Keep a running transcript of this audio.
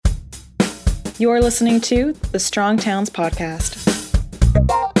You're listening to the Strong Towns Podcast.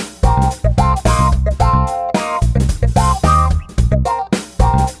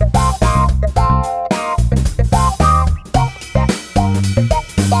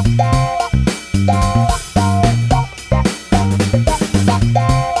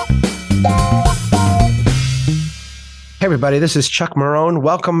 Hey, everybody, this is Chuck Marone.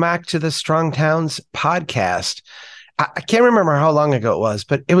 Welcome back to the Strong Towns Podcast. I can't remember how long ago it was,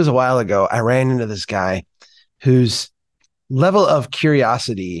 but it was a while ago. I ran into this guy whose level of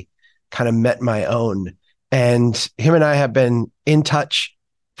curiosity kind of met my own. And him and I have been in touch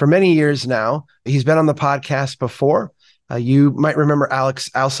for many years now. He's been on the podcast before. You might remember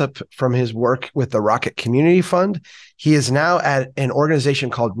Alex Alsop from his work with the Rocket Community Fund. He is now at an organization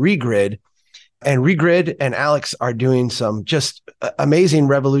called Regrid. And Regrid and Alex are doing some just amazing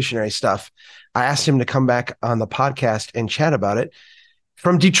revolutionary stuff. I asked him to come back on the podcast and chat about it.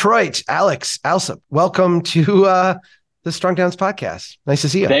 From Detroit, Alex Alsop, welcome to the Strong Towns Podcast. Nice to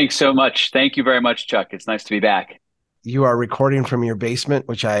see you. Thanks so much. Thank you very much, Chuck. It's nice to be back. You are recording from your basement,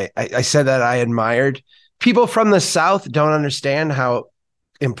 which I said that I admired. People from the South don't understand how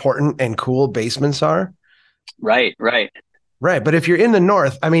important and cool basements are. Right. Right. But if you're in the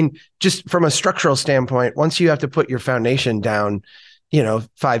North, I mean, just from a structural standpoint, once you have to put your foundation down,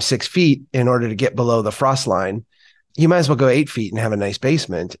 5-6 feet in order to get below the frost line, you might as well go 8 feet and have a nice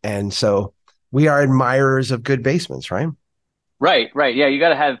basement. And so we are admirers of good basements, right? Right. Yeah. You got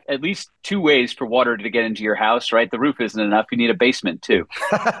to have at least two ways for water to get into your house, right? The roof isn't enough. You need a basement too.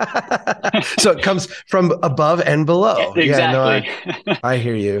 So it comes from above and below. Exactly. Yeah, no, I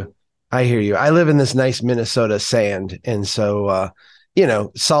hear you. I live in this nice Minnesota sand. And so,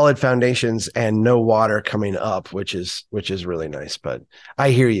 solid foundations and no water coming up, which is really nice. But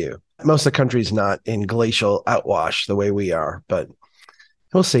I hear you. Most of the country's not in glacial outwash the way we are, but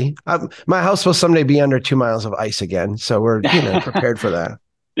we'll see. My house will someday be under 2 miles of ice again. So we're, prepared for that.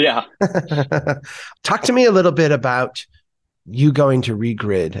 Yeah. Talk to me a little bit about you going to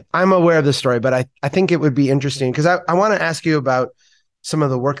Regrid. I'm aware of the story, but I think it would be interesting because I want to ask you about some of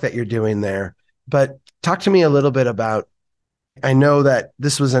the work that you're doing there, but talk to me a little bit about, I know that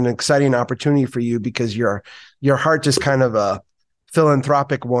this was an exciting opportunity for you because your heart is kind of a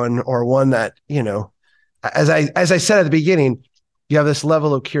philanthropic one, or one that, as I said at the beginning, you have this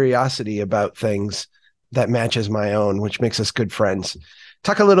level of curiosity about things that matches my own, which makes us good friends.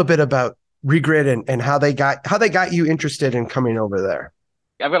 Talk a little bit about Regrid and how they got you interested in coming over there.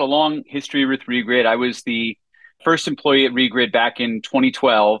 I've got a long history with Regrid. I was the first employee at Regrid back in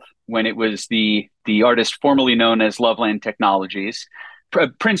 2012 when it was the artist formerly known as Loveland Technologies.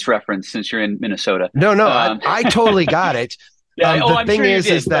 Prince reference, since you're in Minnesota. No, I totally got it. Yeah, the thing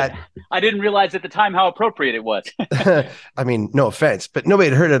is that I didn't realize at the time how appropriate it was. I mean, no offense, but nobody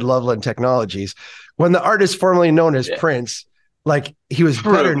had heard of Loveland Technologies. When the artist formerly known as Prince, like he was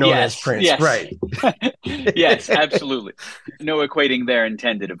better known as Prince, yes. Right? Yes, absolutely. No equating there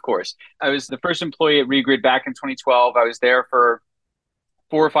intended, of course. I was the first employee at Regrid back in 2012. I was there for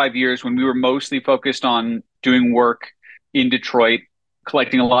 4 or 5 years when we were mostly focused on doing work in Detroit,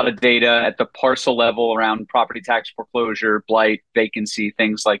 collecting a lot of data at the parcel level around property tax foreclosure, blight, vacancy,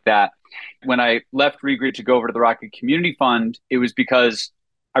 things like that. When I left Regrid to go over to the Rocket Community Fund, it was because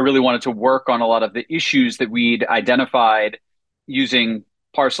I really wanted to work on a lot of the issues that we'd identified using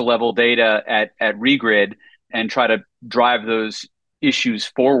parcel level data at Regrid and try to drive those issues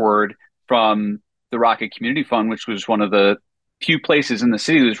forward from the Rocket Community Fund, which was one of the few places in the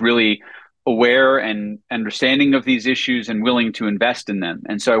city that was really aware and understanding of these issues and willing to invest in them.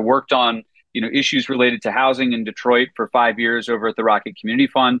 And so I worked on, issues related to housing in Detroit for 5 years over at the Rocket Community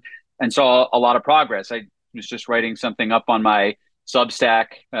Fund and saw a lot of progress. I was just writing something up on my Substack,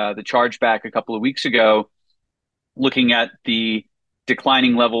 the chargeback, a couple of weeks ago, looking at the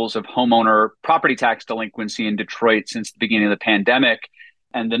declining levels of homeowner property tax delinquency in Detroit since the beginning of the pandemic.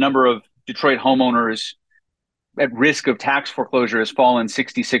 And the number of Detroit homeowners at risk of tax foreclosure has fallen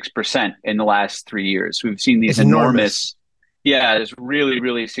 66% in the last 3 years. We've seen these enormous. Yeah, there's really,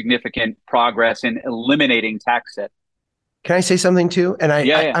 really significant progress in eliminating tax debt. Can I say something too? And I'm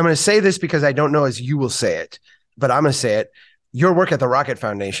going to say this because I don't know as you will say it, but I'm going to say it. Your work at the Rocket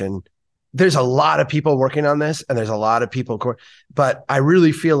Foundation, there's a lot of people working on this and there's a lot of people, but I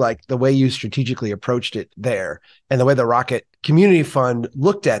really feel like the way you strategically approached it there and the way the Rocket Community Fund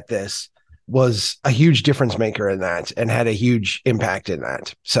looked at this was a huge difference maker in that and had a huge impact in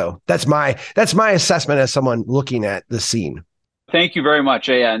that. So that's my assessment as someone looking at the scene. Thank you very much.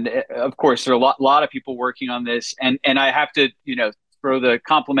 And of course, there are a lot of people working on this. And I have to, throw the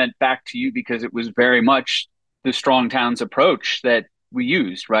compliment back to you because it was very much the Strong Towns approach that we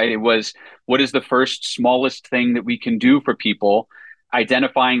used, right? It was, what is the first smallest thing that we can do for people,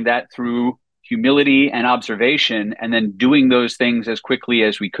 identifying that through humility and observation, and then doing those things as quickly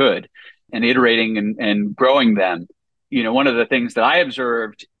as we could and iterating and growing them. One of the things that I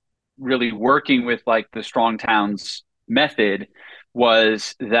observed really working with like the Strong Towns method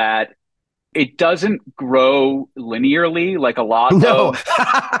was that it doesn't grow linearly like a lot No. of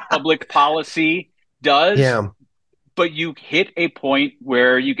public policy does. Yeah. But you hit a point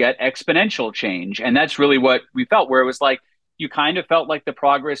where you get exponential change. And that's really what we felt, where it was like you kind of felt like the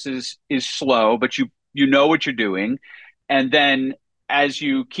progress is slow, but you know what you're doing. And then as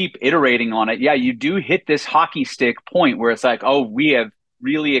you keep iterating on it, yeah, you do hit this hockey stick point where it's like, oh, we have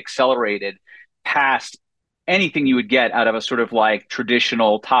really accelerated past anything you would get out of a sort of like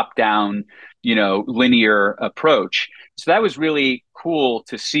traditional top-down, linear approach. So that was really cool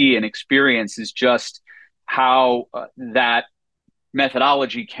to see and experience, is just how that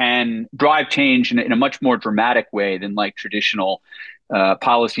methodology can drive change in a much more dramatic way than like traditional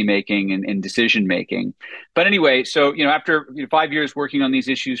policy making and decision making. But anyway, so after 5 years working on these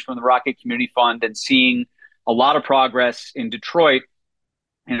issues from the Rocket Community Fund and seeing a lot of progress in Detroit,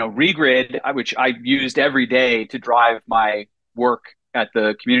 Regrid, which I used every day to drive my work at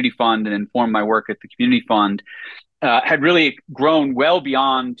the community fund and inform my work at the community fund, had really grown well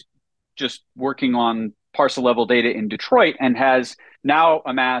beyond just working on parcel level data in Detroit, and has now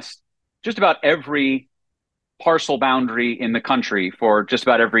amassed just about every parcel boundary in the country for just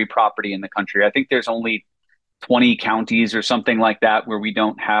about every property in the country. I think there's only 20 counties or something like that where we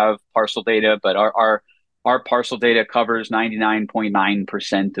don't have parcel data, but our parcel data covers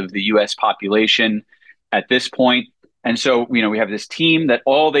 99.9% of the US population at this point. And so, we have this team that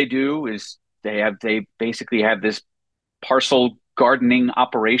all they do is they basically have this parcel gardening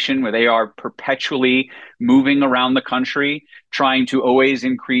operation where they are perpetually moving around the country, trying to always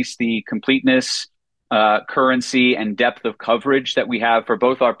increase the completeness, currency, and depth of coverage that we have for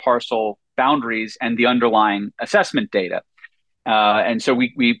both our parcel boundaries and the underlying assessment data. And so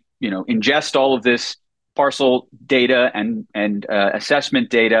we ingest all of this parcel data and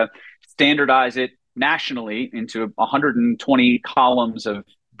assessment data, standardize it nationally into 120 columns of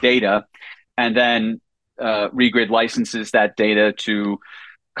data, and then Regrid licenses that data to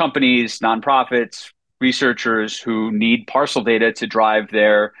companies, nonprofits, researchers who need parcel data to drive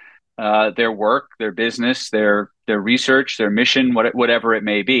their work, their business, their research, their mission, whatever it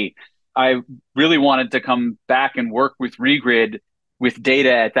may be. I really wanted to come back and work with Regrid with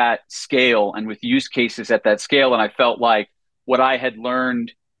data at that scale and with use cases at that scale. And I felt like what I had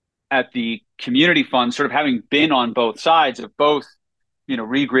learned at the community fund, sort of having been on both sides of both,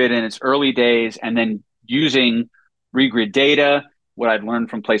 Regrid in its early days, and then using Regrid data, what I'd learned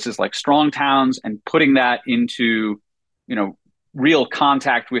from places like Strong Towns, and putting that into, real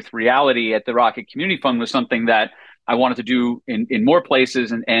contact with reality at the Rocket Community Fund, was something that I wanted to do in more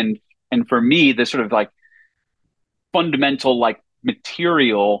places. And for me, the sort of like fundamental like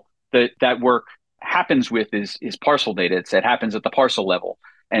material that work happens with is parcel data. It happens at the parcel level.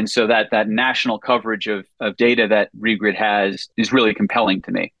 And so that national coverage of data that Regrid has is really compelling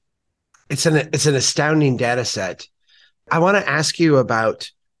to me. It's an astounding data set. I want to ask you about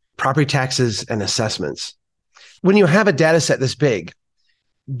property taxes and assessments. When you have a data set this big,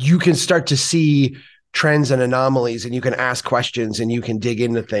 you can start to see trends and anomalies, and you can ask questions and you can dig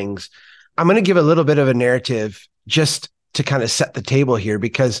into things. I'm going to give a little bit of a narrative just to kind of set the table here,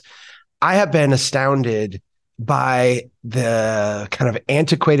 because I have been astounded by the kind of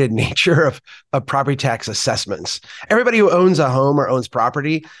antiquated nature of property tax assessments. Everybody who owns a home or owns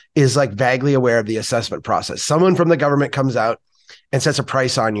property is like vaguely aware of the assessment process. Someone from the government comes out and sets a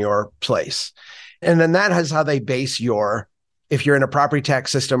price on your place. And then that is how they base if you're in a property tax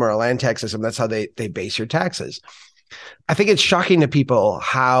system or a land tax system, that's how they base your taxes. I think it's shocking to people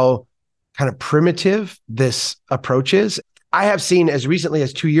how kind of primitive this approach is. I have seen as recently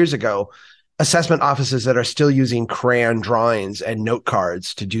as 2 years ago, assessment offices that are still using crayon drawings and note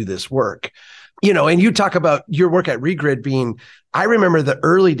cards to do this work. And you talk about your work at Regrid being, I remember the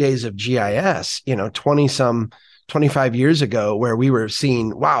early days of GIS, 25 years ago, where we were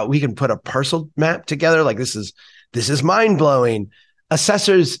seeing, wow, we can put a parcel map together. Like this is mind blowing.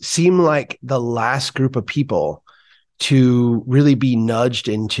 Assessors seem like the last group of people to really be nudged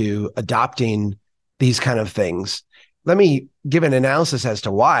into adopting these kind of things. Let me give an analysis as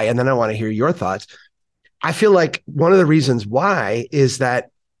to why, and then I want to hear your thoughts. I feel like one of the reasons why is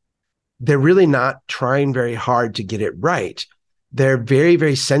that they're really not trying very hard to get it right. They're very,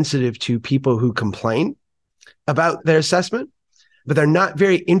 very sensitive to people who complain about their assessment, but they're not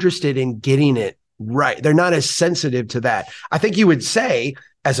very interested in getting it right. They're not as sensitive to that. I think you would say,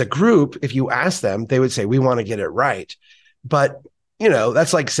 as a group, if you ask them, they would say, we want to get it right. But,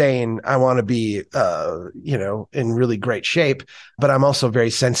 that's like saying, I want to be, in really great shape, but I'm also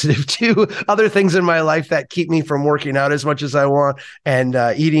very sensitive to other things in my life that keep me from working out as much as I want and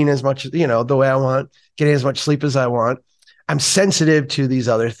eating as much, the way I want, getting as much sleep as I want. I'm sensitive to these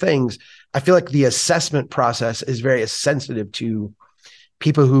other things. I feel like the assessment process is very sensitive to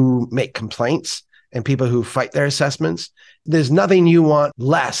people who make complaints and people who fight their assessments. There's nothing you want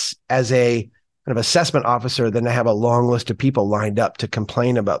less as a kind of assessment officer than to have a long list of people lined up to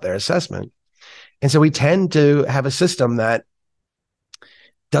complain about their assessment. And so we tend to have a system that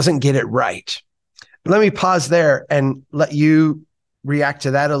doesn't get it right. Let me pause there and let you react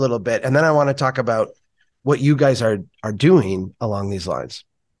to that a little bit. And then I want to talk about what you guys are doing along these lines.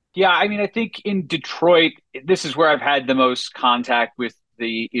 Yeah, I mean, I think in Detroit, this is where I've had the most contact with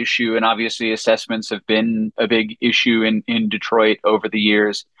the issue. And obviously assessments have been a big issue in Detroit over the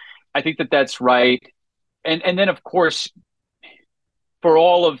years. I think that that's right. And then, of course, for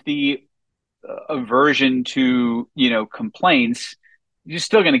all of the aversion to, complaints, you're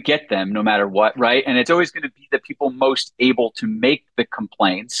still going to get them no matter what, right? And it's always going to be the people most able to make the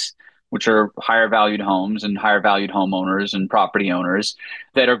complaints, which are higher valued homes and higher valued homeowners and property owners,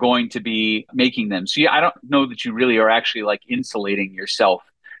 that are going to be making them. So yeah, I don't know that you really are actually like insulating yourself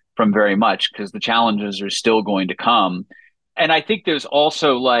from very much, because the challenges are still going to come. And I think there's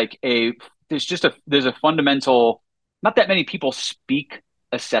also like there's a fundamental, not that many people speak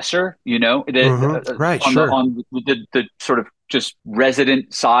assessor, Right, on sure. the sort of just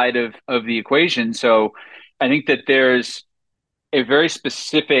resident side of the equation. So I think that there's a very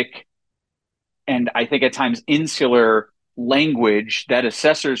specific, and I think at times insular, language that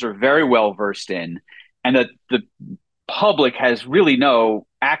assessors are very well versed in, and that the public has really no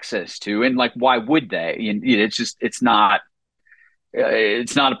access to. And like, why would they? It's not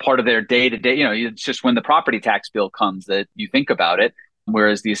a part of their day to day. It's just when the property tax bill comes that you think about it,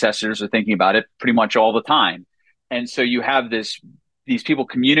 whereas the assessors are thinking about it pretty much all the time. And so you have these people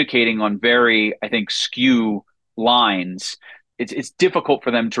communicating on very, I think, skew lines. It's difficult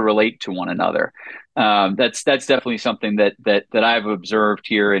for them to relate to one another. That's definitely something that I've observed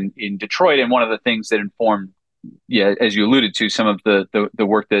here in Detroit, and one of the things that informed, yeah, as you alluded to, some of the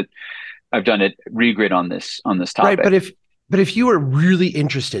work that I've done at Regrid on this topic. Right, but if you were really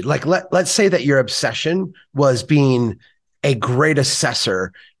interested, like let's say that your obsession was being a great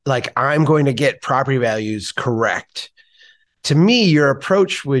assessor, like I'm going to get property values correct. To me, your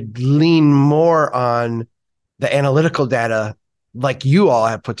approach would lean more on the analytical data like you all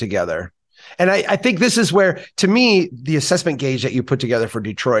have put together. And I think this is where, to me, the assessment gauge that you put together for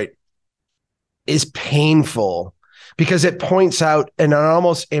Detroit is painful, because it points out in an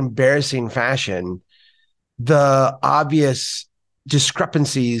almost embarrassing fashion the obvious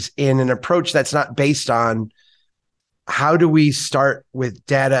discrepancies in an approach that's not based on how do we start with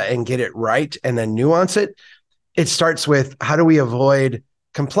data and get it right and then nuance it. It starts with how do we avoid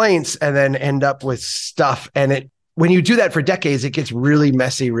complaints and then end up with stuff. And when you do that for decades, it gets really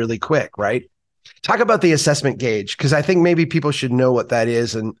messy really quick, right? Talk about the assessment gauge, because I think maybe people should know what that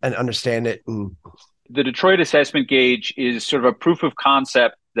is and understand it. And the Detroit assessment gauge is sort of a proof of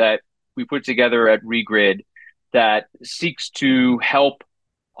concept that we put together at Regrid that seeks to help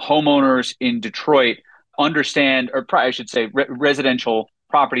homeowners in Detroit understand, or I should say residential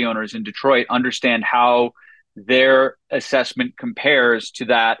property owners in Detroit understand how their assessment compares to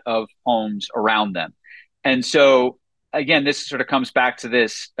that of homes around them. And so, again, this sort of comes back to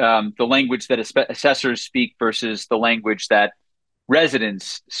this, the language that assessors speak versus the language that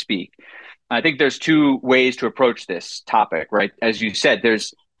residents speak. I think there's two ways to approach this topic, right? As you said,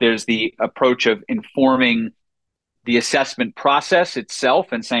 there's the approach of informing the assessment process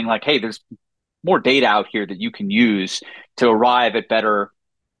itself and saying like, hey, there's more data out here that you can use to arrive at better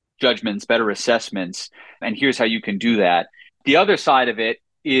judgments, better assessments, and here's how you can do that. The other side of it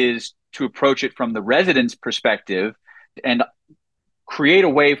is to approach it from the resident's perspective and create a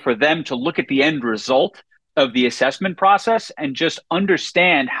way for them to look at the end result of the assessment process and just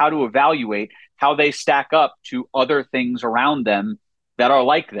understand how to evaluate how they stack up to other things around them that are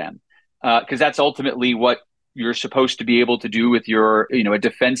like them. Because that's ultimately what you're supposed to be able to do with your, a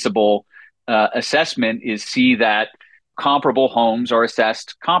defensible assessment, is see that comparable homes are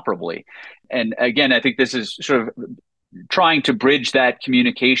assessed comparably. And again, I think this is sort of trying to bridge that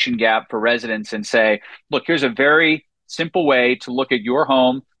communication gap for residents and say, look, here's a very simple way to look at your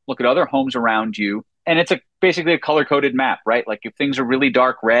home, look at other homes around you. And it's basically a color-coded map, right? Like if things are really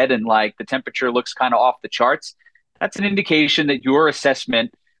dark red and like the temperature looks kind of off the charts, that's an indication that your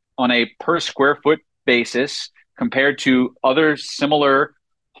assessment on a per square foot basis compared to other similar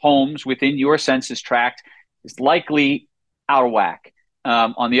homes within your census tract is likely out of whack.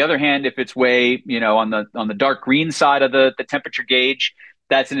 On the other hand, if it's way, on the dark green side of the temperature gauge,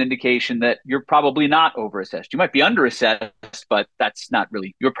 that's an indication that you're probably not overassessed. You might be underassessed, but that's not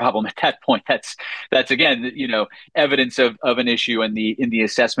really your problem at that point. That's again, evidence of an issue in the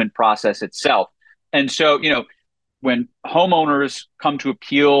assessment process itself. And so, when homeowners come to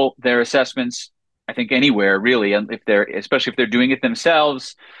appeal their assessments, I think anywhere really, and especially if they're doing it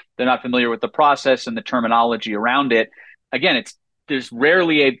themselves, they're not familiar with the process and the terminology around it. Again, there's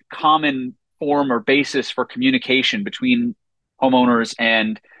rarely a common form or basis for communication between homeowners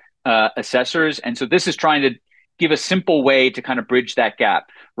and assessors. And so this is trying to give a simple way to kind of bridge that gap,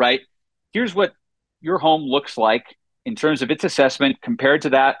 right? Here's what your home looks like in terms of its assessment compared to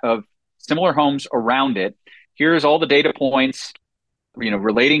that of similar homes around it. Here's all the data points,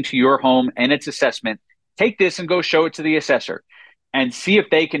 relating to your home and its assessment. Take this and go show it to the assessor and see if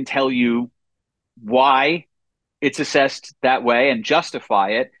they can tell you why it's assessed that way and justify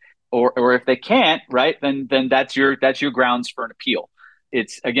it. Or if they can't, right, then that's your grounds for an appeal.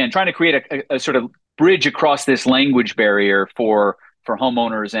 It's, again, trying to create a sort of bridge across this language barrier for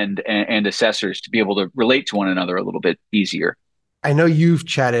homeowners and assessors to be able to relate to one another a little bit easier. I know you've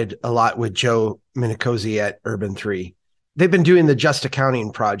chatted a lot with Joe Minicozy at Urban 3. They've been doing the Just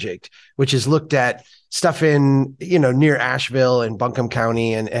Accounting project, which has looked at stuff in, near Asheville and Buncombe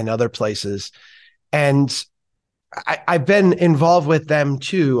County and other places. And I've been involved with them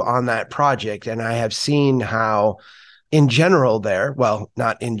too on that project. And I have seen how in general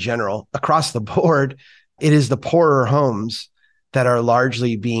not in general, across the board, it is the poorer homes that are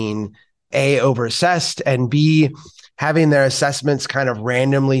largely being A, overassessed, and B, having their assessments kind of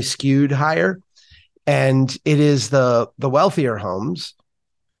randomly skewed higher. And it is the wealthier homes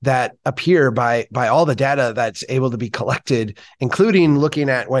that appear by all the data that's able to be collected, including looking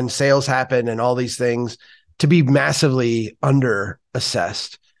at when sales happen and all these things, to be massively under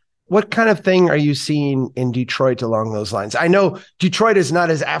assessed. What kind of thing are you seeing in Detroit along those lines? I know Detroit is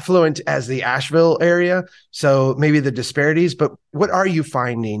not as affluent as the Asheville area, so maybe the disparities, but what are you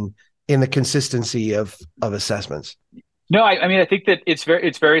finding in the consistency of assessments? No, I think that it's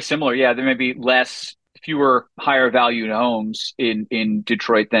very similar. Yeah, there may be fewer higher valued homes in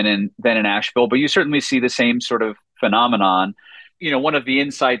Detroit than in Asheville, but you certainly see the same sort of phenomenon. One of the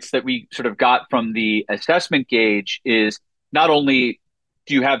insights that we sort of got from the assessment gauge is not only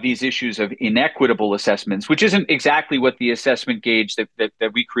do you have these issues of inequitable assessments, which isn't exactly what the assessment gauge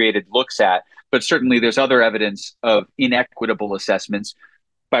that we created looks at, but certainly there's other evidence of inequitable assessments,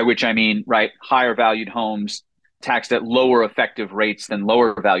 by which I mean, right, higher valued homes taxed at lower effective rates than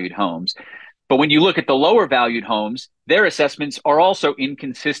lower valued homes. But when you look at the lower valued homes, their assessments are also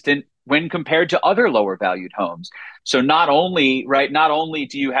inconsistent when compared to other lower valued homes. So not only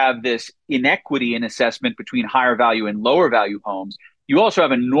do you have this inequity in assessment between higher value and lower value homes, you also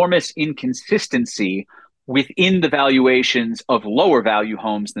have enormous inconsistency within the valuations of lower value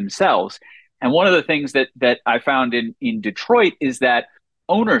homes themselves. And one of the things that I found in Detroit is that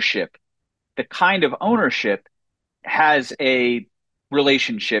ownership, the kind of ownership, has a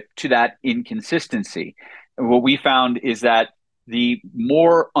relationship to that inconsistency. And what we found is that the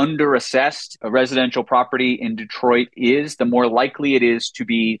more underassessed a residential property in Detroit is, the more likely it is to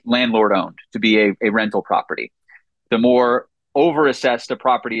be landlord owned, to be a rental property. The more overassessed a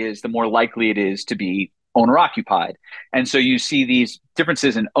property is, the more likely it is to be owner occupied. And so you see these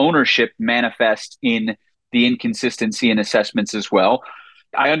differences in ownership manifest in the inconsistency in assessments as well.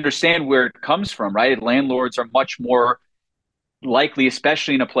 I understand where it comes from, right? Landlords are much more likely,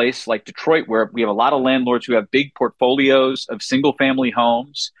 especially in a place like Detroit, where we have a lot of landlords who have big portfolios of single family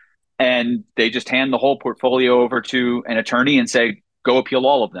homes, and they just hand the whole portfolio over to an attorney and say, go appeal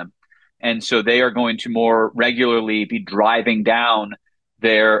all of them. And so they are going to more regularly be driving down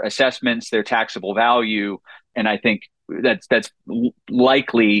their assessments, their taxable value. And I think that's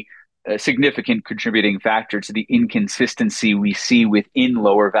likely a significant contributing factor to the inconsistency we see within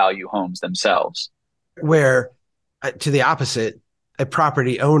lower value homes themselves. Where, to the opposite, a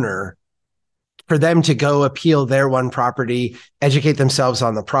property owner, for them to go appeal their one property, educate themselves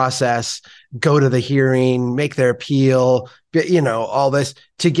on the process, go to the hearing, make their appeal, all this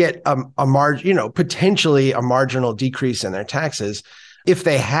to get a margin, potentially a marginal decrease in their taxes, if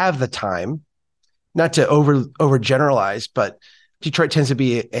they have the time. Not to overgeneralize, but Detroit tends to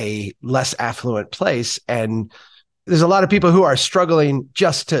be a less affluent place, and there's a lot of people who are struggling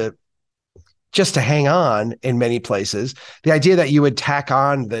just to hang on in many places. The idea that you would tack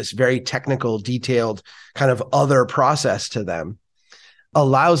on this very technical, detailed kind of other process to them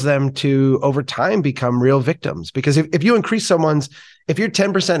allows them to over time become real victims. Because if you increase if you're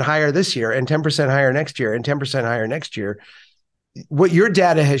 10% higher this year and 10% higher next year and 10% higher next year, what your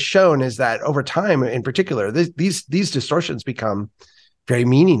data has shown is that over time, in particular, these distortions become very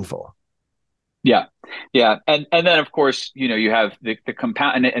meaningful. Yeah. Yeah. And then of course, you have the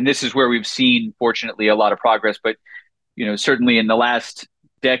compound, and this is where we've seen, fortunately, a lot of progress, but certainly in the last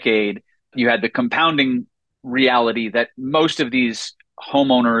decade, you had the compounding reality that most of these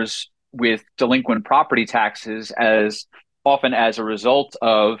homeowners with delinquent property taxes, as often as a result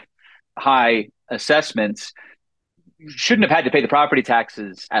of high assessments, shouldn't have had to pay the property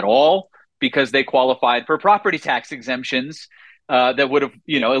taxes at all because they qualified for property tax exemptions that would have,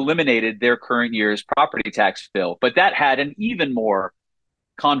 eliminated their current year's property tax bill. But that had an even more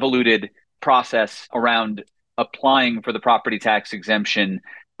convoluted process around applying for the property tax exemption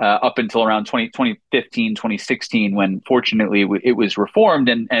up until around 2015, 2016, when fortunately it was reformed,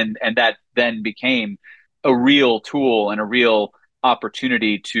 and that then became a real tool and a real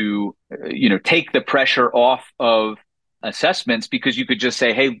opportunity to, take the pressure off of assessments, because you could just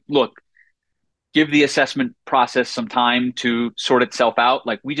say, hey, look, give the assessment process some time to sort itself out.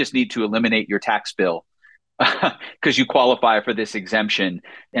 Like, we just need to eliminate your tax bill because you qualify for this exemption.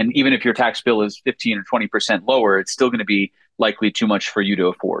 And even if your tax bill is 15 or 20% lower, it's still going to be likely too much for you to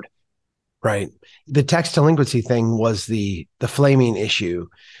afford. Right. The tax delinquency thing was the flaming issue.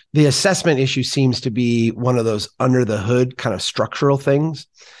 The assessment issue seems to be one of those under the hood kind of structural things.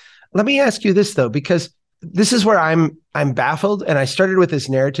 Let me ask you this, though, because this is where I'm baffled. And I started with this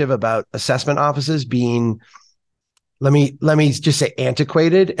narrative about assessment offices being, let me just say,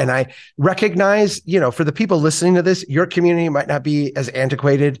 antiquated. And I recognize, for the people listening to this, your community might not be as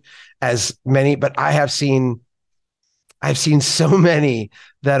antiquated as many, but I've seen so many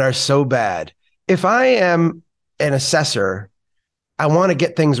that are so bad. If I am an assessor, I want to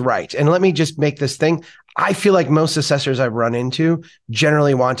get things right. And let me just make this thing. I feel like most assessors I've run into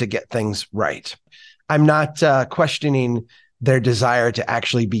generally want to get things right. I'm not questioning their desire to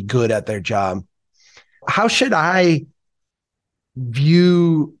actually be good at their job. How should I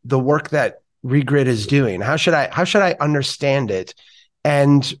view the work that Regrid is doing? How should I understand it?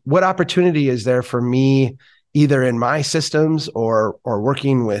 And what opportunity is there for me, either in my systems or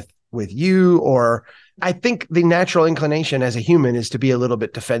working with you? Or I think the natural inclination as a human is to be a little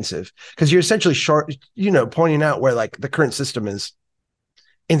bit defensive, because you're essentially pointing out where like the current system is,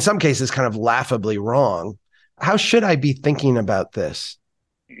 in some cases, kind of laughably wrong. How should I be thinking about this?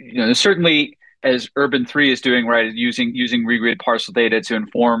 Certainly, as Urban 3 is doing, right, using Regrid parcel data to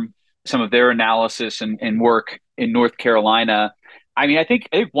inform some of their analysis and work in North Carolina. I mean, I think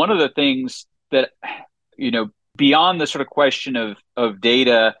one of the things that, beyond the sort of question of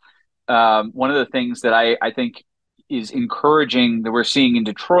data, one of the things that I think is encouraging that we're seeing in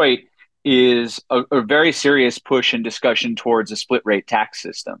Detroit is a very serious push and discussion towards a split rate tax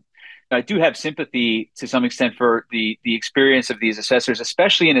system. I do have sympathy to some extent for the experience of these assessors,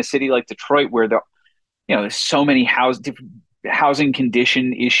 especially in a city like Detroit, where there's so many housing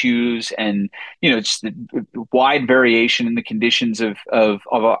condition issues, and just the wide variation in the conditions of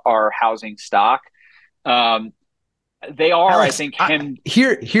our housing stock. They are, Alex, I think,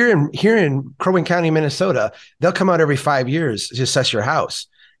 here in Crow Wing County, Minnesota, they'll come out every 5 years to assess your house.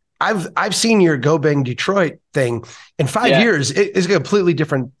 I've seen your Go Bang Detroit thing. In 5 years, it is a completely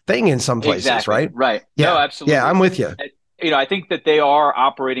different thing in some places, exactly. Right? Right. Yeah. No, absolutely. Yeah, I'm with you. I think that they are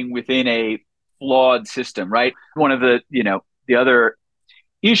operating within a flawed system, right? One of the other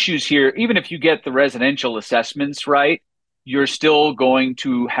issues here, even if you get the residential assessments right, you're still going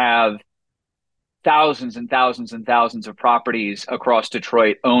to have thousands and thousands and thousands of properties across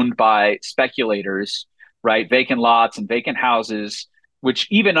Detroit owned by speculators, right? Vacant lots and vacant houses, which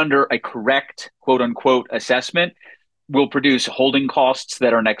even under a correct, quote unquote, assessment will produce holding costs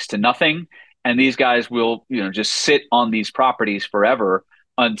that are next to nothing. And these guys will, just sit on these properties forever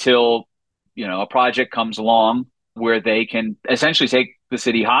until, a project comes along where they can essentially take the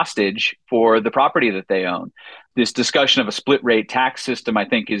city hostage for the property that they own. This discussion of a split rate tax system, I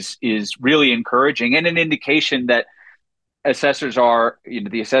think, is really encouraging, and an indication that assessors are,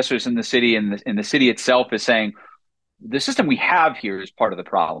 the assessors in the city and the city itself is saying, the system we have here is part of the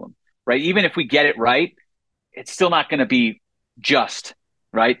problem, right? Even if we get it right, it's still not going to be just,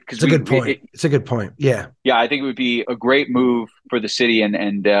 right? Because it's a good point. It's a good point. Yeah. Yeah. I think it would be a great move for the city,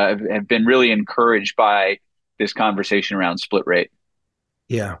 and have been really encouraged by this conversation around split rate.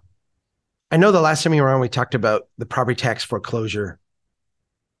 Yeah. I know the last time you were on, we talked about the property tax foreclosure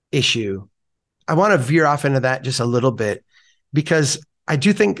issue. I want to veer off into that just a little bit, because I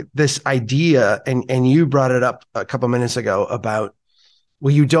do think this idea, and you brought it up a couple minutes ago, about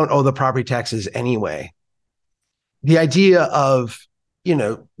well, you don't owe the property taxes anyway. The idea of,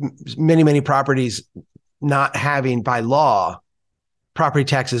 many properties not having by law property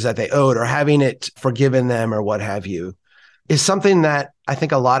taxes that they owed or having it forgiven them or what have you is something that I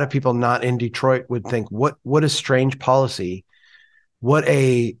think a lot of people not in Detroit would think, what a strange policy. What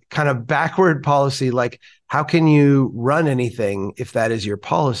a kind of backward policy. Like, how can you run anything if that is your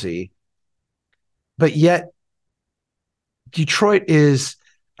policy? But yet Detroit is,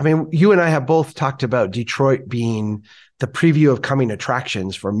 you and I have both talked about Detroit being the preview of coming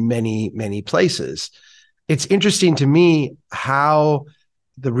attractions for many, many places. It's interesting to me how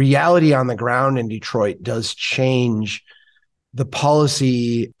the reality on the ground in Detroit does change the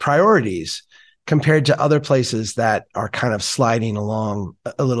policy priorities compared to other places that are kind of sliding along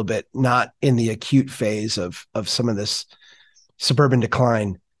a little bit, not in the acute phase of some of this suburban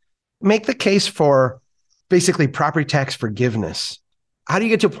decline. Make the case for basically property tax forgiveness. How do you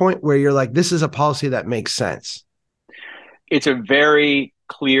get to a point where you're like, this is a policy that makes sense? It's a very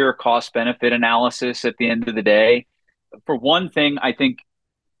clear cost benefit analysis at the end of the day. For one thing, I think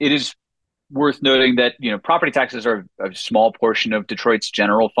it is worth noting that, property taxes are a small portion of Detroit's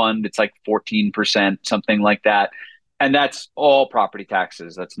general fund. It's like 14%, something like that. And that's all property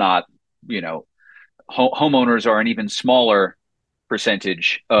taxes. That's not, homeowners are an even smaller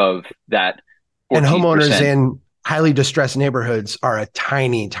percentage of that 14%. And homeowners in highly distressed neighborhoods are a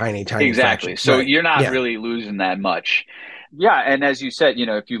tiny exactly fraction. So right. You're not really losing that much. And as you said,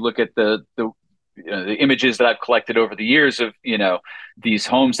 if you look at the images that I've collected over the years of these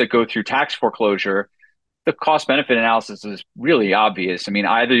homes that go through tax foreclosure, the cost benefit analysis is really obvious.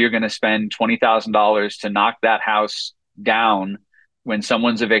 Either you're going to spend $20,000 to knock that house down when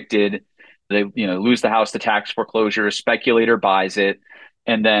someone's evicted, they lose the house to tax foreclosure, a speculator buys it,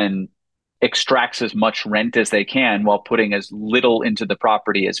 and then extracts as much rent as they can while putting as little into the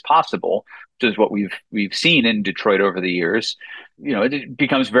property as possible, which is what we've seen in Detroit over the years. It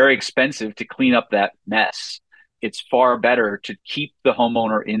becomes very expensive to clean up that mess. It's far better to keep the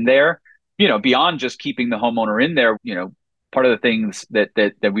homeowner in there, beyond just keeping the homeowner in there. Part of the things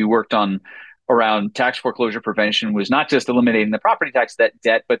that we worked on around tax foreclosure prevention was not just eliminating the property tax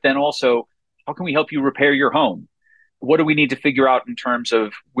debt, but then also, how can we help you repair your home? What do we need to figure out in terms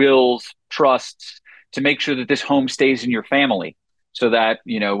of wills, trusts, to make sure that this home stays in your family so that,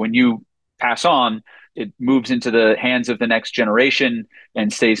 when you pass on, it moves into the hands of the next generation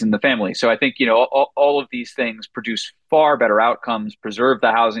and stays in the family. So I think, all of these things produce far better outcomes, preserve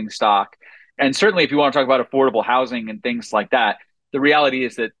the housing stock. And certainly if you want to talk about affordable housing and things like that, the reality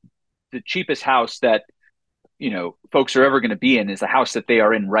is that the cheapest house that, folks are ever going to be in is the house that they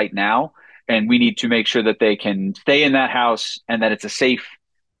are in right now. And we need to make sure that they can stay in that house and that it's a safe,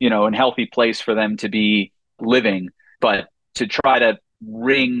 and healthy place for them to be living. But to try to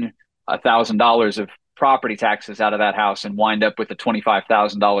wring $1,000 of property taxes out of that house and wind up with a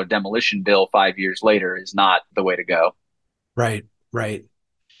 $25,000 demolition bill 5 years later is not the way to go. Right.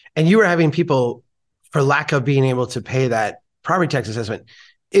 And you were having people, for lack of being able to pay that property tax assessment,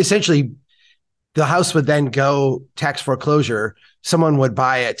 essentially the house would then go tax foreclosure. Someone would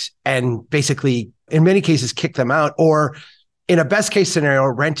buy it and basically, in many cases, kick them out, or in a best case scenario,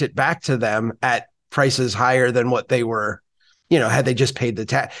 rent it back to them at prices higher than what they were, had they just paid the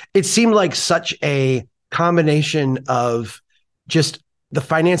tax. It seemed like such a combination of just the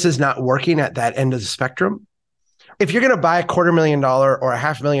finances not working at that end of the spectrum. If you're going to buy a $250,000 or a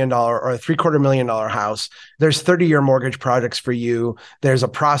 $500,000 or a $750,000 house, there's 30-year mortgage projects for you. There's a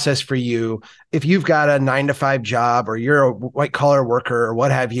process for you. If you've got a 9-to-5 job or you're a white collar worker or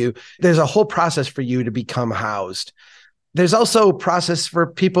what have you, there's a whole process for you to become housed. There's also a process for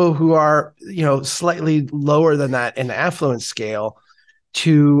people who are, slightly lower than that in the affluence scale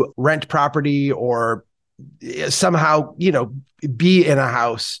to rent property or somehow, be in a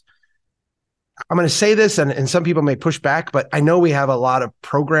house. I'm going to say this, and some people may push back, but I know we have a lot of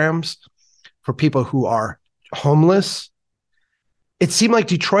programs for people who are homeless. It seemed like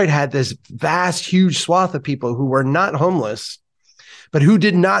Detroit had this vast, huge swath of people who were not homeless, but who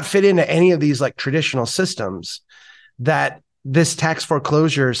did not fit into any of these like traditional systems, that this tax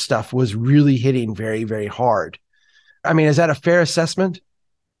foreclosure stuff was really hitting very, very hard. Is that a fair assessment?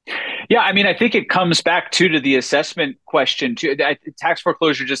 Yeah, I think it comes back to the assessment question too. Tax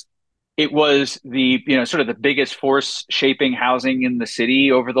foreclosure it was the, sort of the biggest force shaping housing in the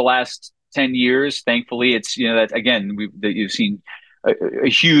city over the last 10 years. Thankfully, it's, that again, you've seen a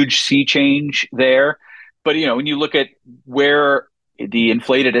huge sea change there. But, when you look at where the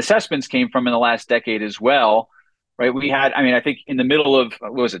inflated assessments came from in the last decade as well, right? We had, I think in the middle of,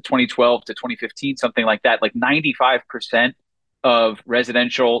 what was it, 2012 to 2015, something like that, like 95% of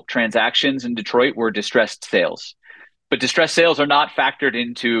residential transactions in Detroit were distressed sales. But distressed sales are not factored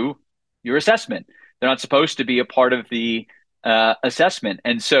into your assessment. They're not supposed to be a part of the assessment.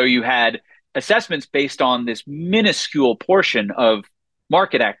 And so you had assessments based on this minuscule portion of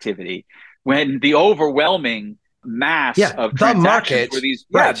market activity when the overwhelming mass of transactions were these.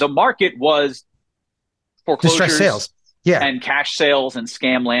 Right. The market was foreclosures, distressed sales, and cash sales and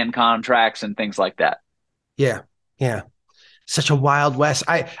scam land contracts and things like that. Yeah. Such a wild west.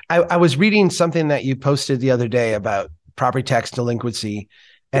 I was reading something that you posted the other day about property tax delinquency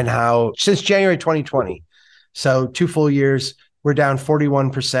and how since January 2020, so 2 full years, we're down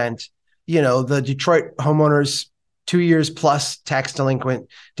 41%. The Detroit homeowners 2 years plus tax delinquent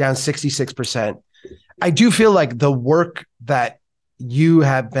down 66%. I do feel like the work that you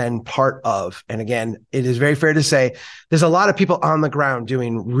have been part of, and again, it is very fair to say there's a lot of people on the ground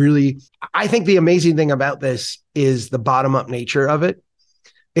doing really, I think the amazing thing about this is the bottom-up nature of it.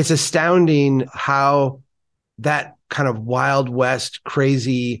 It's astounding how that kind of Wild West,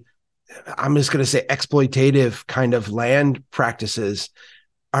 crazy, I'm just going to say exploitative kind of land practices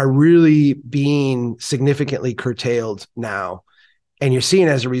are really being significantly curtailed now. And you're seeing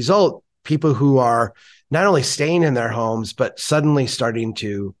as a result, people who are not only staying in their homes, but suddenly starting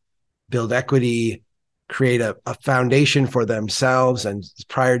to build equity, create a foundation for themselves and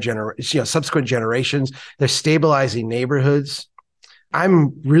subsequent generations. They're stabilizing neighborhoods.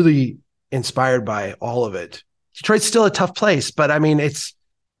 I'm really inspired by all of it. Detroit's still a tough place, but I mean,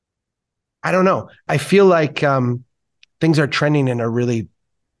 I don't know. I feel like things are trending in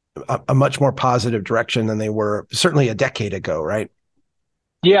a much more positive direction than they were certainly a decade ago, right?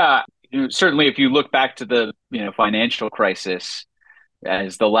 Yeah, certainly if you look back to the financial crisis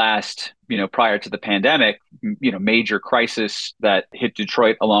as the last, prior to the pandemic, major crisis that hit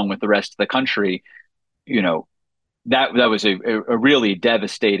Detroit along with the rest of the country, that was a really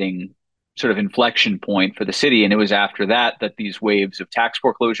devastating sort of inflection point for the city. And it was after that these waves of tax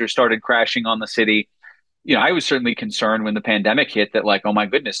foreclosure started crashing on the city. I was certainly concerned when the pandemic hit that like, oh my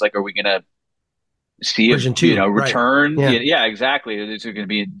goodness, like, are we going to see Version 2, return? Right. Yeah, exactly. There's going to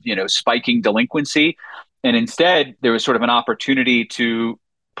be, spiking delinquency. And instead there was sort of an opportunity to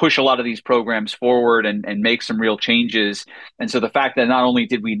push a lot of these programs forward and make some real changes. And so the fact that not only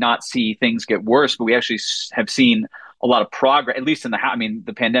did we not see things get worse, but we actually have seen a lot of progress, at least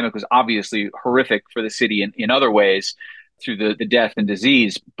the pandemic was obviously horrific for the city in other ways through the death and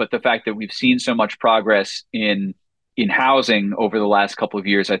disease. But the fact that we've seen so much progress in housing over the last couple of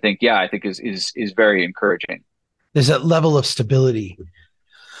years, I think is very encouraging. There's a level of stability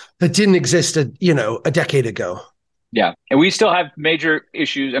that didn't exist, a decade ago. Yeah. And we still have major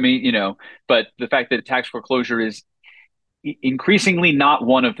issues. I mean, but the fact that tax foreclosure is increasingly not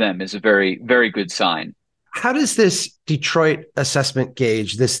one of them is a very, very good sign. How does this Detroit assessment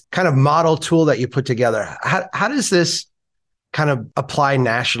gauge, this kind of model tool that you put together, how does this kind of apply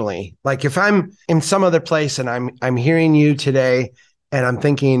nationally? Like if I'm in some other place and I'm hearing you today and I'm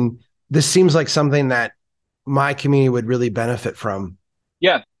thinking, this seems like something that my community would really benefit from.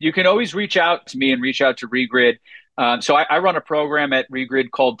 Yeah, you can always reach out to me and reach out to Regrid. So I run a program at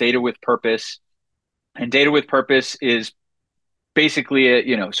Regrid called Data with Purpose. And Data with Purpose is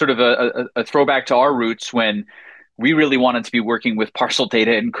basically a throwback to our roots when we really wanted to be working with parcel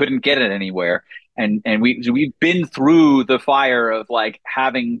data and couldn't get it anywhere. And we've been through the fire of like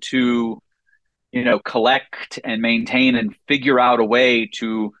having to, collect and maintain and figure out a way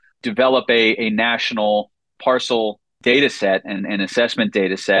to develop a national parcel data set and assessment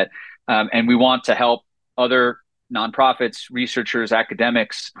data set. And we want to help other nonprofits, researchers,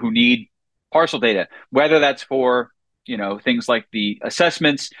 academics who need parcel data, whether that's for things like the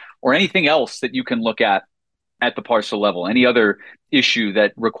assessments or anything else that you can look at the parcel level, any other issue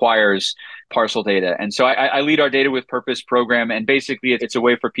that requires parcel data. And so I lead our Data with Purpose program, and basically it's a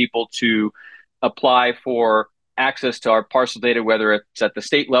way for people to apply for access to our parcel data, whether it's at the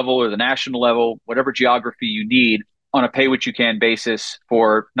state level or the national level, whatever geography you need, on a pay-what-you-can basis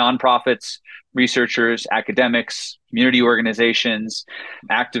for nonprofits, researchers, academics, community organizations,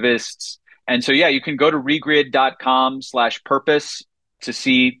 activists. And so, yeah, you can go to regrid.com/purpose to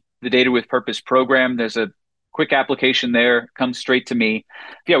see the Data with Purpose program. There's a quick application there, comes straight to me.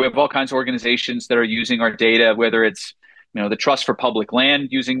 Yeah, we have all kinds of organizations that are using our data, whether it's, the Trust for Public Land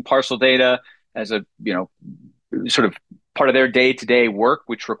using parcel data as a, sort of part of their day-to-day work,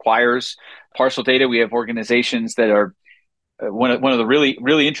 which requires parcel data. We have organizations that are one of the really,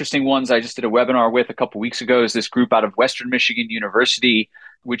 really interesting ones I just did a webinar with a couple of weeks ago is this group out of Western Michigan University,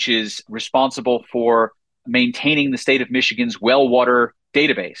 which is responsible for maintaining the state of Michigan's well water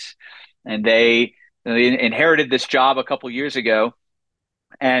database. And they They inherited this job a couple years ago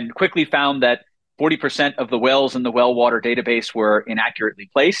and quickly found that 40% of the wells in the well water database were inaccurately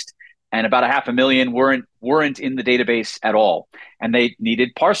placed, and about 500,000 weren't in the database at all. And they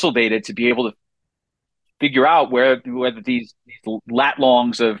needed parcel data to be able to figure out whether these lat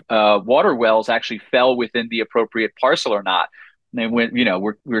longs of water wells actually fell within the appropriate parcel or not. And they went,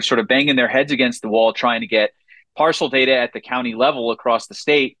 we're sort of banging their heads against the wall trying to get parcel data at the county level across the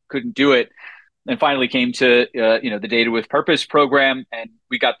state, couldn't do it, and finally came to the Data with Purpose program, and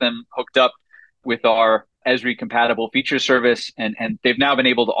we got them hooked up with our Esri compatible feature service, and they've now been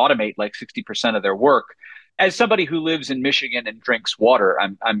able to automate like 60% of their work. As somebody who lives in Michigan and drinks water,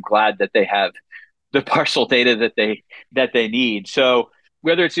 I'm glad that they have the parcel data that they need. So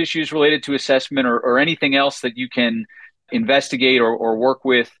whether it's issues related to assessment or anything else that you can investigate or work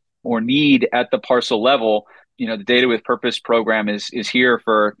with or need at the parcel level, the Data with Purpose program is here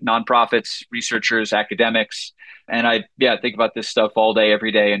for nonprofits, researchers, academics. And I think about this stuff all day,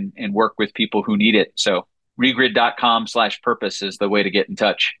 every day, and work with people who need it. So regrid.com/purpose is the way to get in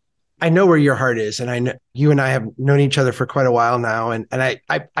touch. I know where your heart is, and I know you and I have known each other for quite a while now. And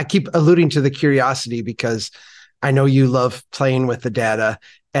I keep alluding to the curiosity because I know you love playing with the data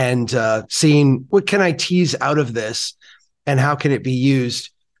and seeing what can I tease out of this and how can it be used.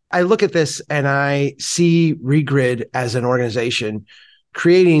 I look at this and I see Regrid as an organization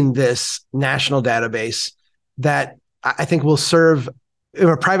creating this national database that I think will serve in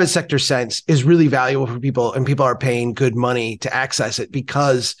a private sector sense is really valuable for people, and people are paying good money to access it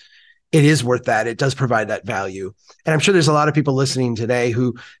because it is worth that. It does provide that value. And I'm sure there's a lot of people listening today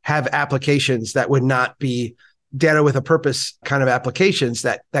who have applications that would not be Data with a Purpose kind of applications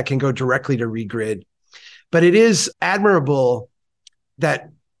that can go directly to Regrid. But it is admirable that,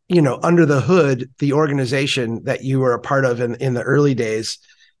 under the hood, the organization that you were a part of in the early days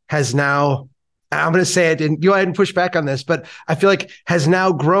has now, I'm going to say it, and go ahead and push back on this, but I feel like has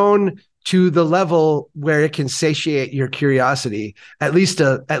now grown to the level where it can satiate your curiosity, at least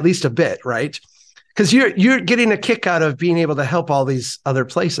a bit, right? Because you're getting a kick out of being able to help all these other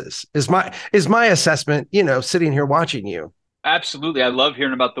places. Is my assessment, sitting here watching you. Absolutely. I love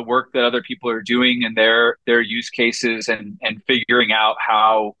hearing about the work that other people are doing and their use cases and figuring out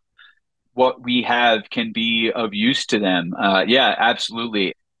how what we have can be of use to them. Yeah,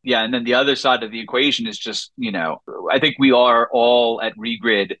 absolutely. Yeah. And then the other side of the equation is just, I think we are all at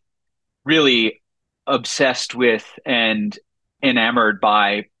Regrid really obsessed with and enamored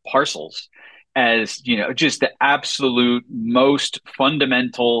by parcels as, just the absolute most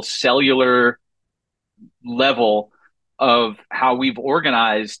fundamental cellular level of how we've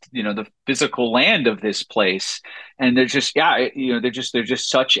organized, the physical land of this place. And they're just, they're just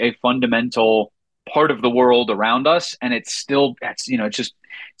such a fundamental part of the world around us. And it's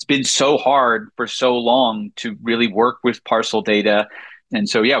been so hard for so long to really work with parcel data. And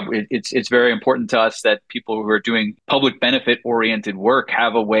so, it's very important to us that people who are doing public benefit oriented work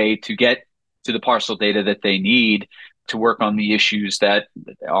have a way to get to the parcel data that they need to work on the issues that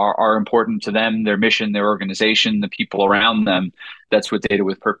are important to them, their mission, their organization, the people around them. That's what Data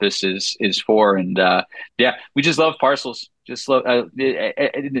with Purpose is for. And we just love parcels. Just love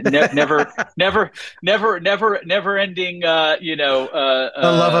never ending. A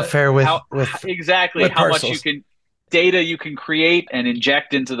love affair with exactly with how parcels. much data you can create and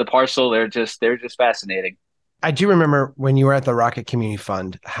inject into the parcel. They're just fascinating. I do remember when you were at the Rocket Community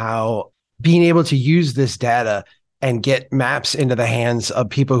Fund, how being able to use this data and get maps into the hands of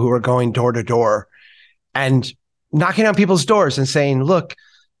people who are going door to door and knocking on people's doors and saying, look,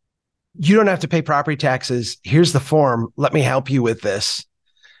 you don't have to pay property taxes. Here's the form. Let me help you with this.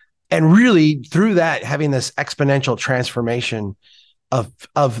 And really through that, having this exponential transformation of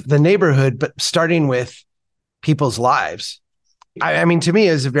the neighborhood, but starting with people's lives. I mean, to me,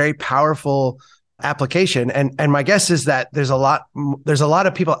 is a very powerful application. And my guess is that there's a lot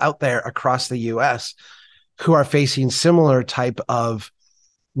of people out there across the US who are facing similar type of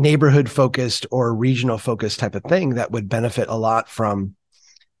neighborhood focused or regional focused type of thing that would benefit a lot from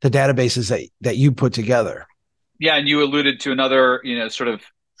the databases that you put together. Yeah. And you alluded to another, sort of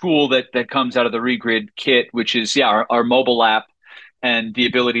tool that comes out of the Regrid kit, which is, our mobile app and the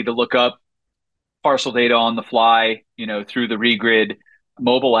ability to look up parcel data on the fly, through the Regrid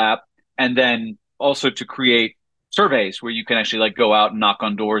mobile app, and then also to create surveys where you can actually go out and knock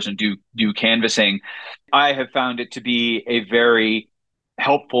on doors and do canvassing. I have found it to be a very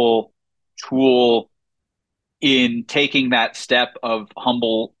helpful tool in taking that step of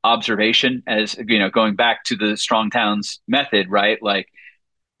humble observation, as going back to the Strong Towns method, right? Like,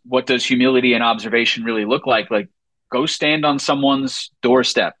 what does humility and observation really look like? Like, go stand on someone's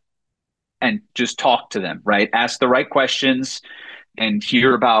doorstep and just talk to them, right? Ask the right questions and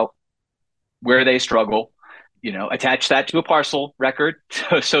hear about where they struggle. Attach that to a parcel record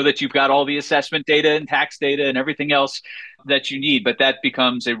so that you've got all the assessment data and tax data and everything else that you need. But that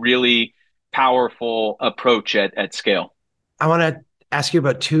becomes a really powerful approach at scale. I want to ask you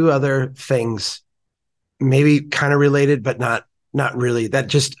about two other things, maybe kind of related, but not really, that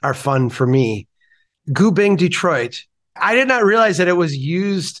just are fun for me. Goobing Detroit. I did not realize that it was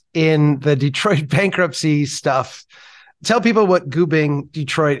used in the Detroit bankruptcy stuff. Tell people what Goobing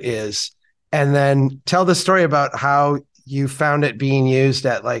Detroit is, and then tell the story about how you found it being used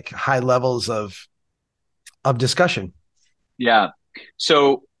at like high levels of discussion. Yeah.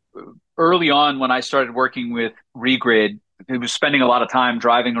 So early on, when I started working with Regrid, I was spending a lot of time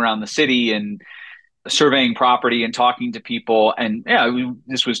driving around the city and surveying property and talking to people. And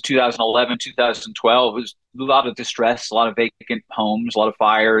this was 2011, 2012. It was a lot of distress, a lot of vacant homes, a lot of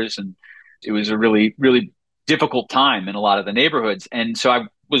fires. And it was a really, really difficult time in a lot of the neighborhoods. And so I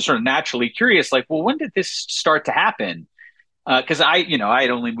was sort of naturally curious, like, well, when did this start to happen? Because I had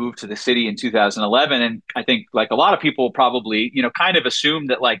only moved to the city in 2011. And I think like a lot of people probably, kind of assumed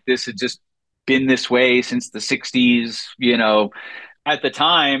that like this had just been this way since the 60s. At the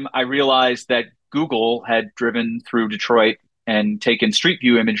time, I realized that Google had driven through Detroit and taken Street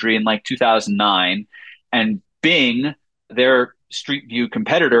View imagery in like 2009. And Bing, their Street View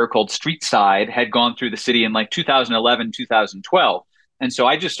competitor called StreetSide, had gone through the city in like 2011, 2012. And so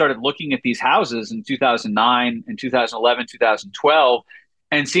I just started looking at these houses in 2009 and 2011, 2012,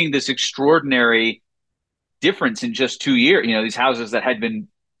 and seeing this extraordinary difference in just 2 years. These houses that had been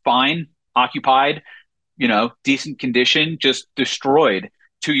fine, occupied, decent condition, just destroyed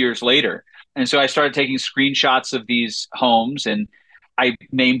 2 years later. And so I started taking screenshots of these homes, and I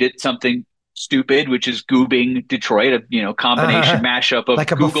named it something stupid, which is Goobing Detroit, a combination mashup of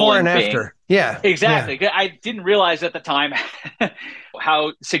like a Google before and Bing. after. Yeah, exactly. Yeah. I didn't realize at the time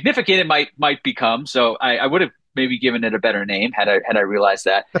how significant it might become. So I would have maybe given it a better name had I realized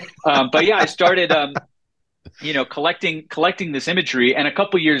that. But yeah, I started collecting this imagery, and a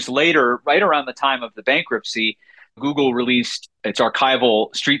couple years later, right around the time of the bankruptcy, Google released its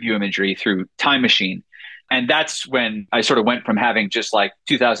archival Street View imagery through Time Machine. And that's when I sort of went from having just like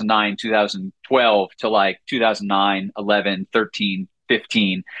 2009, 2012 to like 2009, 11, 13,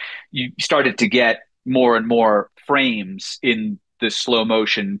 15. You started to get more and more frames in the slow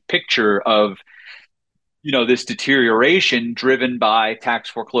motion picture of this deterioration driven by tax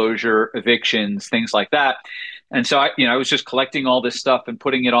foreclosure, evictions, things like that. And so I was just collecting all this stuff and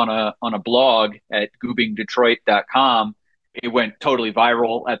putting it on a blog at goobingdetroit.com. It went totally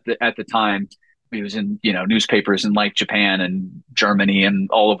viral at the time. It was in newspapers in like Japan and Germany and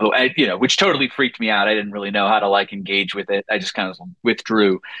all of the which totally freaked me out. I didn't really know how to like engage with it. I just kind of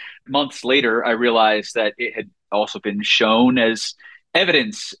withdrew. Months later, I realized that it had also been shown as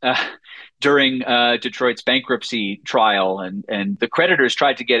evidence during Detroit's bankruptcy trial, and the creditors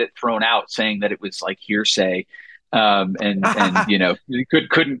tried to get it thrown out, saying that it was like hearsay, and you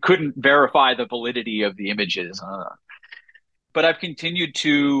couldn't verify the validity of the images. But I've continued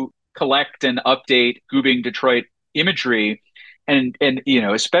to collect and update Goobing Detroit imagery, and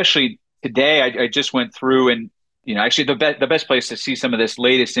especially today, I just went through and actually the best place to see some of this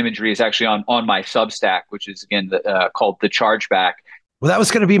latest imagery is actually on my Substack, which is again called The Chargeback. Well, that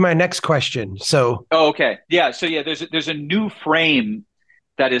was going to be my next question. So, okay, yeah. So yeah, there's a new frame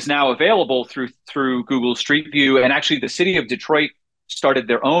that is now available through Google Street View, and actually the city of Detroit started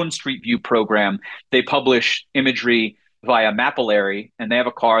their own Street View program. They publish imagery via Mapillary, and they have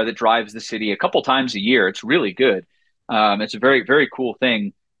a car that drives the city a couple times a year. It's really good. It's a very, very cool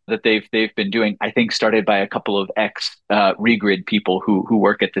thing that they've been doing. I think started by a couple of ex Regrid people who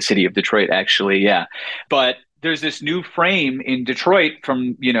work at the city of Detroit, actually. Yeah, but there's this new frame in Detroit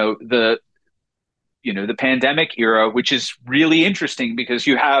from the pandemic era, which is really interesting because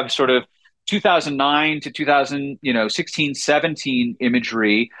you have sort of 2009 to 2016, 17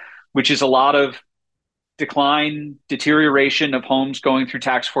 imagery, which is a lot of decline, deterioration of homes going through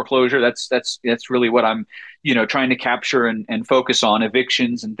tax foreclosure. That's really what I'm trying to capture and focus on,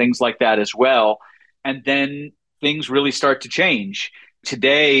 evictions and things like that as well. And then things really start to change.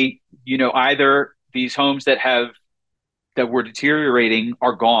 Today, either these homes that were deteriorating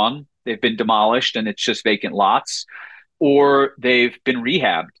are gone, they've been demolished and it's just vacant lots, or they've been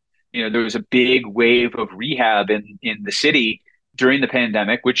rehabbed. There was a big wave of rehab in the city during the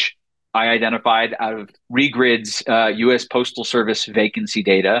pandemic, which I identified out of Regrid's U.S. Postal Service vacancy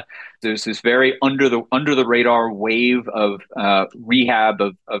data. There's this very under the radar wave of rehab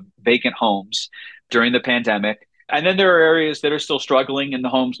of vacant homes during the pandemic. And then there are areas that are still struggling and the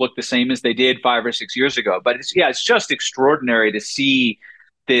homes look the same as they did 5 or 6 years ago. But it's just extraordinary to see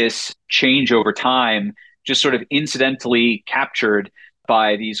this change over time, just sort of incidentally captured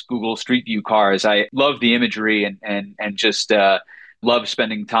by these Google Street View cars. I love the imagery and just love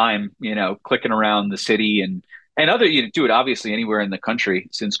spending time, clicking around the city and other, do it obviously anywhere in the country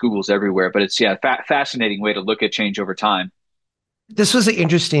since Google's everywhere. But it's fascinating way to look at change over time. This was an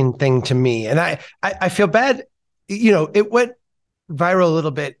interesting thing to me. And I feel bad, it went viral a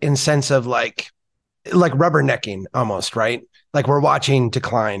little bit in sense of like rubbernecking almost, right? Like we're watching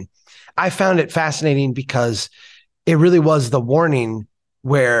decline. I found it fascinating because it really was the warning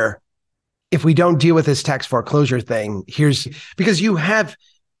where if we don't deal with this tax foreclosure thing, because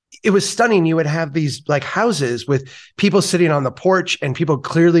it was stunning. You would have these like houses with people sitting on the porch and people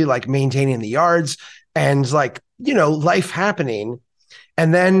clearly like maintaining the yards and like, life happening.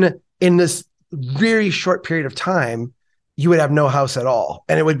 And then in this very short period of time, you would have no house at all.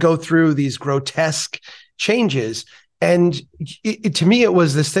 And it would go through these grotesque changes. And to me, it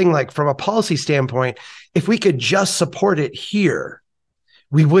was this thing like from a policy standpoint, if we could just support it here,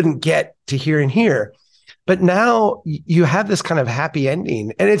 we wouldn't get to here and here. But now you have this kind of happy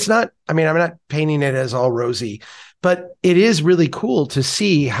ending. And it's not, I'm not painting it as all rosy, but it is really cool to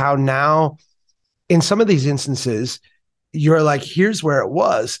see how now in some of these instances, you're like, here's where it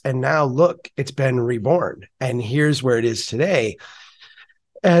was. And now look, it's been reborn. And here's where it is today.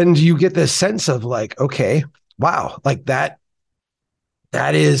 And you get this sense of like, okay, wow, like that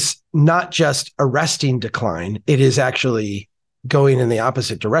is not just arresting decline. It is actually going in the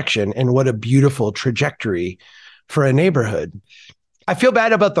opposite direction. And what a beautiful trajectory for a neighborhood. I feel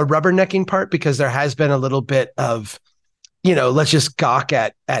bad about the rubbernecking part because there has been a little bit of, let's just gawk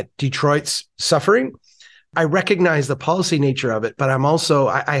at Detroit's suffering. I recognize the policy nature of it, but I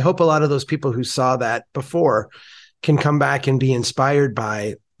hope a lot of those people who saw that before can come back and be inspired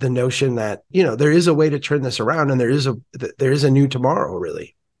by the notion that, there is a way to turn this around and there is a new tomorrow,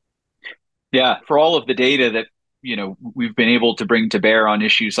 really. Yeah. For all of the data that, we've been able to bring to bear on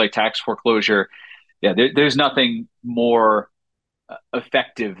issues like tax foreclosure. Yeah. There's nothing more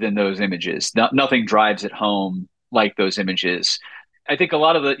effective than those images. Nothing drives it home like those images. I think a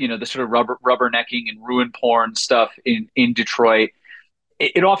lot of the sort of rubbernecking and ruin porn stuff in Detroit,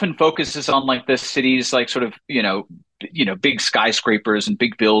 it often focuses on like the city's like sort of, big skyscrapers and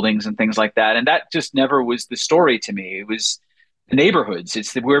big buildings and things like that. And that just never was the story to me. It was the neighborhoods.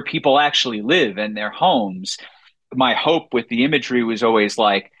 It's where people actually live and their homes. My hope with the imagery was always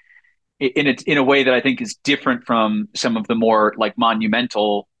like, in a way that I think is different from some of the more like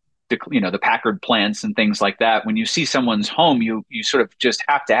monumental, the Packard plants and things like that. When you see someone's home, you sort of just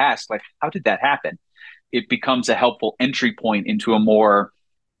have to ask, like, how did that happen? It becomes a helpful entry point into a more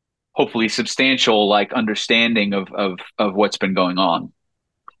hopefully substantial like understanding of what's been going on.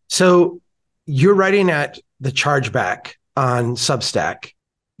 So you're writing at the chargeback on Substack.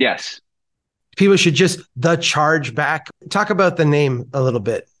 Yes. People should just the chargeback. Talk about the name a little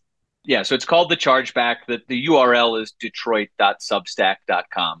bit. Yeah, so it's called the chargeback. The URL is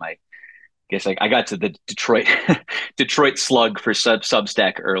detroit.substack.com. I guess I got to the Detroit slug for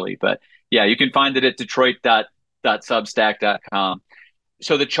Substack early, but yeah, you can find it at detroit.substack.com.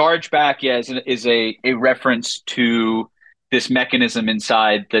 So the chargeback, yeah, is a reference to this mechanism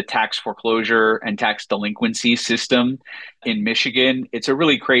inside the tax foreclosure and tax delinquency system in Michigan. It's a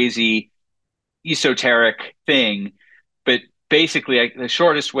really crazy, esoteric thing, but basically the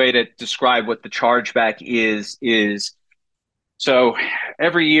shortest way to describe what the chargeback is so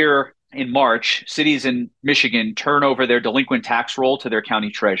every year in March, cities in Michigan turn over their delinquent tax roll to their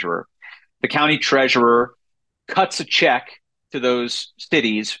county treasurer. The county treasurer cuts a check to those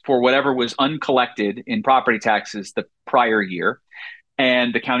cities for whatever was uncollected in property taxes the prior year.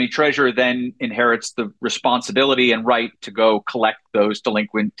 And the county treasurer then inherits the responsibility and right to go collect those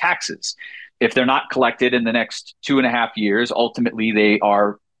delinquent taxes. If they're not collected in the next 2.5 years, ultimately they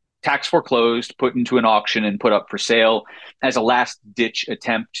are tax foreclosed, put into an auction and put up for sale as a last ditch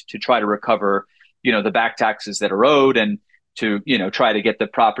attempt to try to recover, the back taxes that are owed and to, try to get the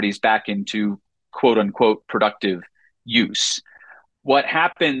properties back into quote unquote productive use. What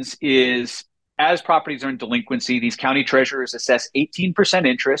happens is as properties are in delinquency, these county treasurers assess 18%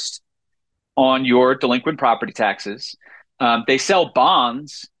 interest on your delinquent property taxes. They sell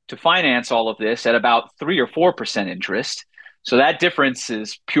bonds to finance all of this at about 3 or 4% interest. So that difference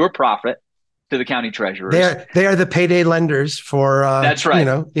is pure profit to the county treasurers. They are the payday lenders for that's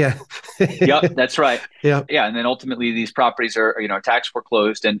right. Yeah. Yep, that's right. Yeah. Yeah. And then ultimately these properties are, tax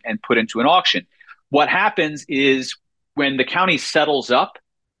foreclosed and put into an auction. What happens is when the county settles up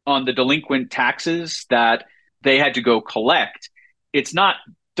on the delinquent taxes that they had to go collect. It's not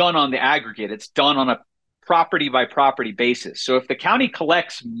done on the aggregate. It's done on a property by property basis. So if the county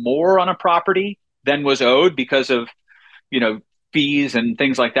collects more on a property than was owed because of, fees and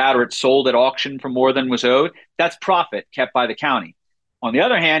things like that, or it's sold at auction for more than was owed, that's profit kept by the county. On the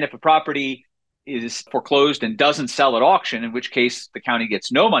other hand, if a property is foreclosed and doesn't sell at auction, in which case the county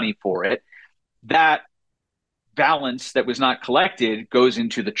gets no money for it, that balance that was not collected goes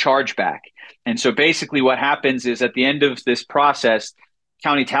into the chargeback. And so basically what happens is at the end of this process,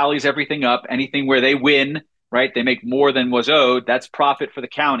 county tallies everything up. Anything where they win, right, they make more than was owed, that's profit for the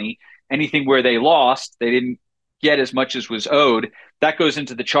county. Anything where they lost, they didn't get as much as was owed, that goes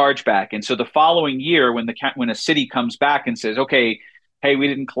into the chargeback. And so the following year, when a city comes back and says, okay, hey, we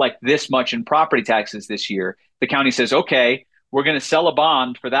didn't collect this much in property taxes this year, the county says, okay, we're going to sell a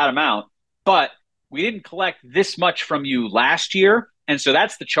bond for that amount, but we didn't collect this much from you last year. And so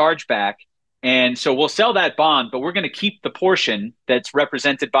that's the chargeback. And so we'll sell that bond, but we're going to keep the portion that's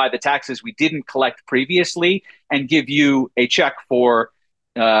represented by the taxes we didn't collect previously and give you a check for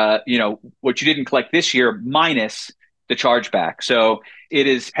what you didn't collect this year minus the chargeback. So it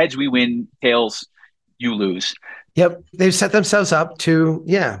is heads we win, tails you lose. Yep. They've set themselves up to,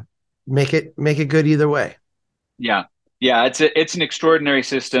 make it good either way. Yeah. Yeah. It's an extraordinary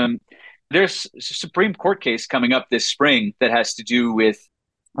system. There's a Supreme Court case coming up this spring that has to do with,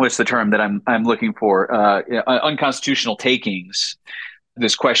 what's the term that I'm looking for? Unconstitutional takings.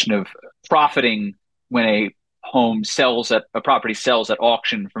 This question of profiting when a property sells at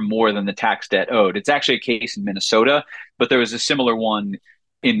auction for more than the tax debt owed. It's actually a case in Minnesota, but there was a similar one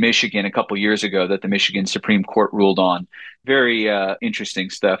in Michigan a couple of years ago that the Michigan Supreme Court ruled on. Very interesting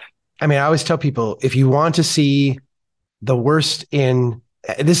stuff. I mean, I always tell people, if you want to see the worst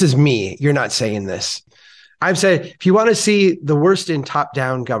this is me, you're not saying this. I've said, if you want to see the worst in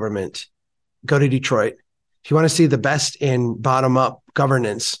top-down government, go to Detroit. If you want to see the best in bottom-up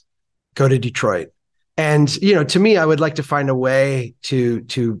governance, go to Detroit. And, to me, I would like to find a way to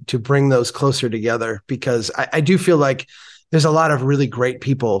bring those closer together, because I do feel like there's a lot of really great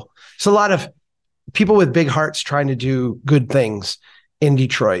people. It's a lot of people with big hearts trying to do good things in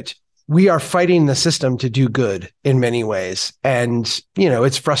Detroit. We are fighting the system to do good in many ways. And,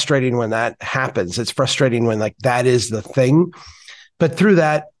 it's frustrating when that happens. It's frustrating when that is the thing. But through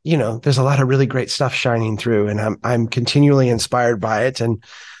that, there's a lot of really great stuff shining through, and I'm continually inspired by it. And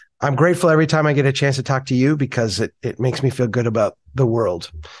I'm grateful every time I get a chance to talk to you, because it makes me feel good about the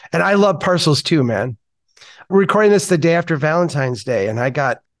world. And I love parcels too, man. We're recording this the day after Valentine's Day, and I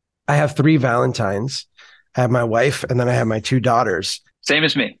have 3 Valentines. I have my wife, and then I have my 2 daughters. Same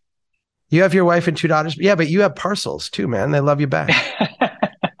as me. You have your wife and 2 daughters? Yeah, but you have parcels too, man. They love you back.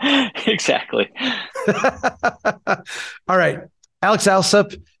 Exactly. All right. Alex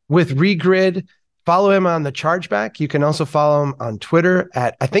Alsup with Regrid. Follow him on the chargeback. You can also follow him on Twitter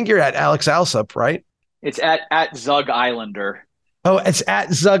I think you're at Alex Alsup, right? It's at Zug Islander. Oh, it's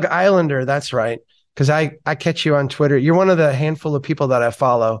at Zug Islander. That's right. Because I catch you on Twitter. You're one of the handful of people that I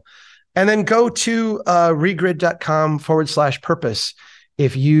follow. And then go to regrid.com/purpose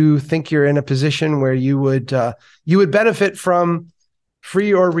if you think you're in a position where you would benefit from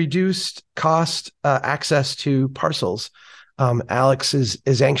free or reduced cost access to parcels. Alex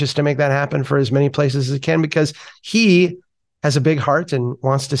is anxious to make that happen for as many places as he can, because he has a big heart and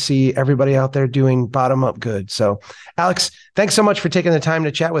wants to see everybody out there doing bottom-up good. So, Alex, thanks so much for taking the time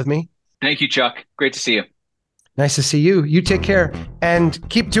to chat with me. Thank you, Chuck. Great to see you. Nice to see you. You take care and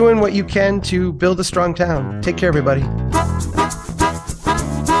keep doing what you can to build a strong town. Take care, everybody.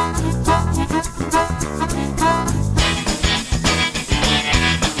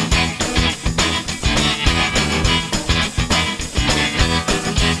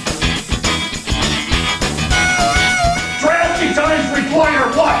 Drastic times require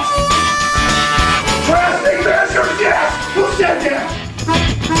what? Drastic measures, yes! Who said that?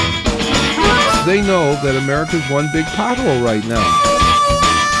 They know that America's one big pothole right now.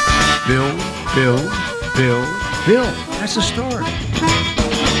 Bill. That's the story.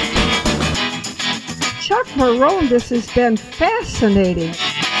 Chuck Marohn, this has been fascinating.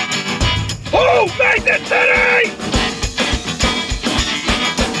 Who made the city?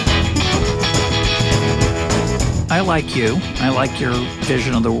 I like you. I like your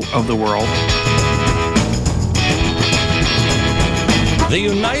vision of the world. The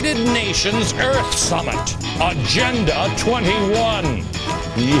United Nations Earth Summit, Agenda 21.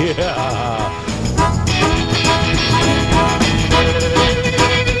 Yeah.